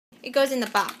It goes in the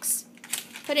box.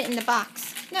 Put it in the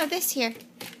box. No, this here.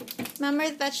 Remember,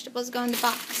 the vegetables go in the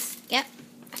box. Yep.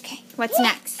 Okay, what's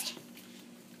next?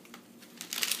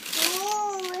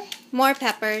 Ooh. More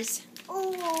peppers.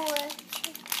 Ooh.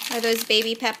 Are those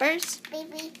baby peppers?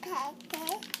 Baby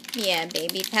pepper. Yeah,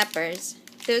 baby peppers.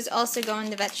 Those also go in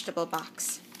the vegetable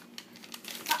box.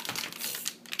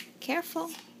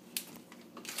 Careful.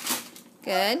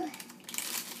 Good.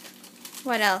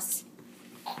 What else?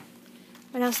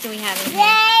 What else do we have in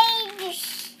here?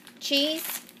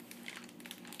 Cheese.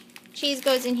 Cheese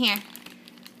goes in here.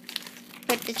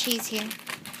 Put the cheese here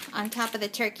on top of the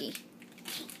turkey.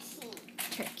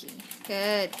 Turkey.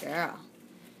 Good girl.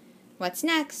 What's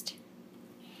next?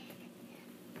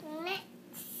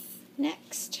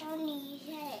 Next.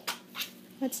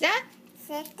 What's that?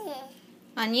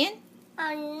 Onion?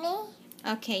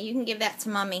 Okay, you can give that to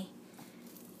Mommy.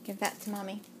 Give that to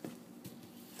Mommy.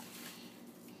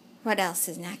 What else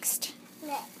is next?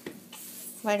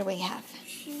 What do we have?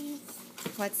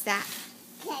 What's that?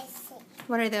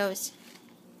 What are those?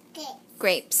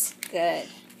 Grapes. Good.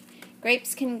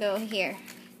 Grapes can go here.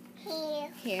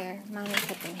 Here. Mommy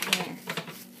put them here.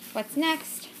 What's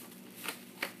next?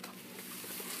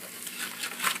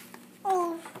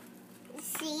 Oh,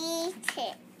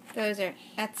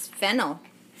 that's fennel.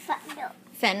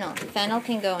 Fennel. Fennel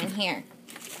can go in here.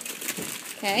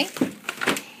 Okay?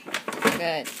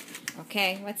 Good.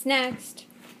 Okay, what's next?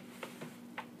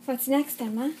 What's next,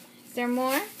 Emma? Is there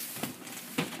more?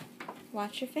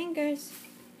 Watch your fingers.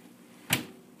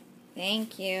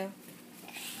 Thank you.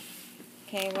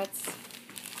 Okay, what's...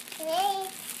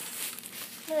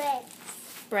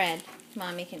 Bread.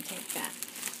 Mommy can take that.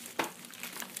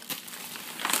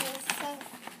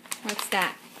 What's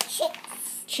that?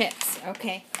 Chips.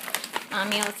 Okay.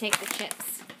 Mommy will take the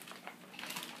chips.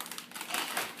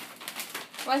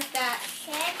 What's that?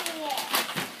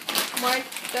 More.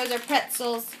 Those are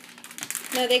pretzels.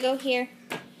 No, they go here.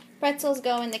 Pretzels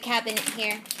go in the cabinet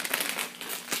here.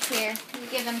 Here. You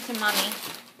give them to Mommy.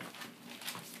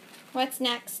 What's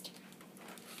next?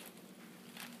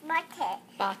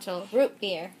 Bottle. Root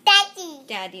beer.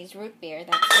 Daddy's root beer.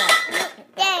 That's right.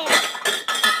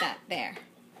 Put that there.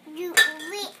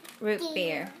 Root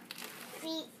beer.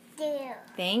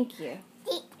 Thank you.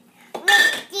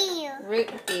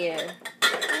 Root beer.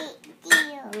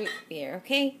 Root beer.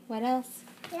 Okay, what else?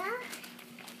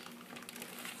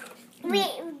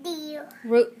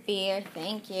 Root beer.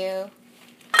 Thank you.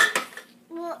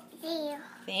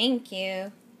 Thank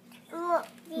you.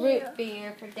 Root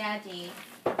beer for Daddy.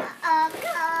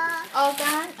 All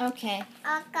gone? Okay.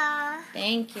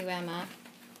 Thank you, Emma.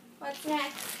 What's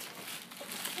next?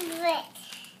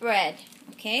 Bread.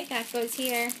 Okay, that goes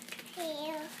here.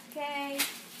 Okay.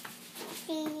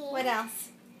 What else?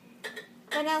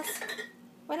 What else?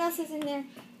 What else is in there?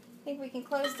 I think we can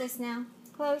close this now.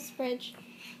 Close fridge.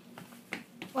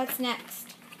 What's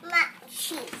next?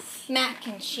 Mac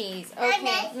and cheese.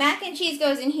 Okay. Mac and cheese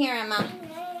goes in here, Emma.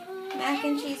 Mac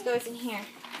and cheese goes in here.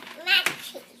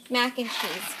 Mac and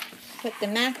cheese. Put the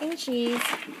mac and cheese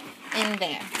in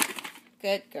there.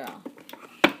 Good girl.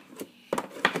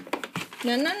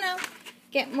 No.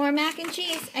 Get more mac and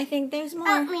cheese. I think there's more.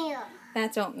 Oatmeal.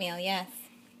 That's oatmeal, yes.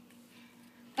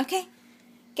 Okay.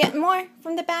 Get more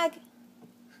from the bag.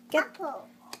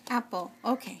 Apple.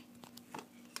 Okay.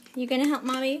 You gonna help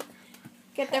Mommy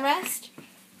get the rest?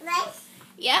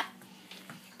 Yep.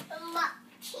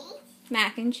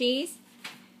 Mac and cheese.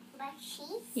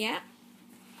 Yep.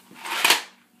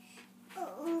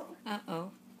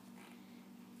 Uh-oh.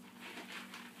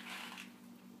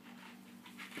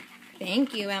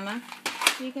 Thank you, Emma.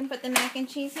 You can put the mac and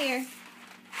cheese here.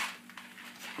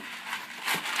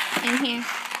 In here.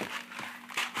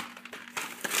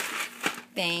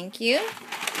 Thank you.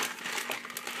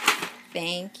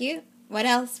 Thank you. What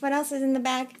else? What else is in the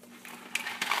bag?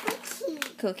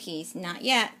 Cookies. Not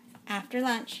yet. After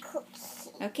lunch.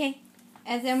 Okay.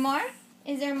 Is there more?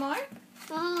 Is there more?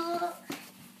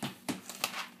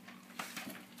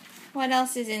 What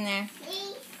else is in there?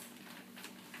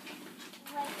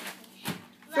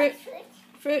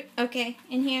 Fruit. Okay.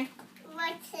 In here.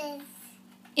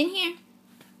 In here.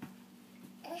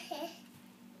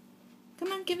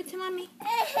 Come on, give it to Mommy.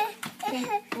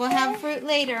 Okay. We'll have fruit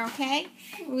later, okay?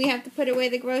 We have to put away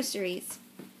the groceries.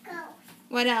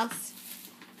 What else?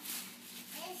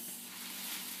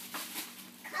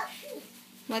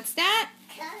 What's that?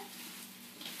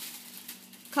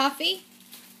 Coffee?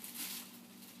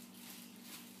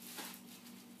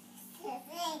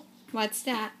 What's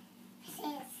that?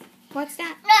 What's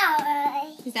that?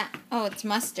 No. Is that? Oh, it's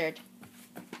mustard.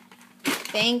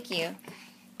 Thank you.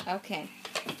 Okay.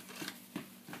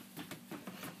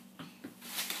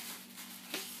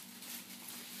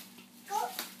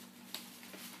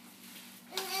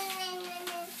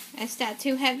 Is that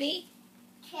too heavy?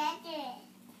 Cheddar.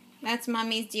 That's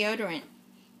Mommy's deodorant.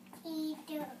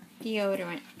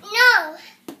 Deodorant. No.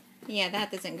 Yeah,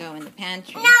 that doesn't go in the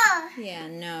pantry. No. Yeah,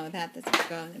 no, that doesn't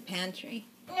go in the pantry.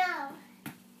 No.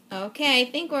 Okay, I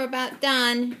think we're about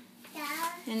done. No.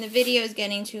 And the video is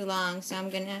getting too long, so I'm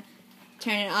going to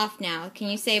turn it off now. Can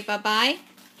you say bye-bye?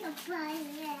 Goodbye.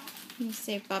 Can you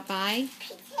say bye-bye?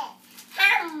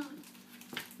 Ham.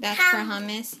 That's for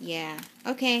hummus? Yeah.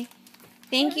 Okay.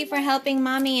 Thank you for helping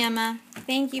Mommy, Emma.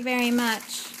 Thank you very much.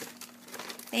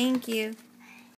 Thank you.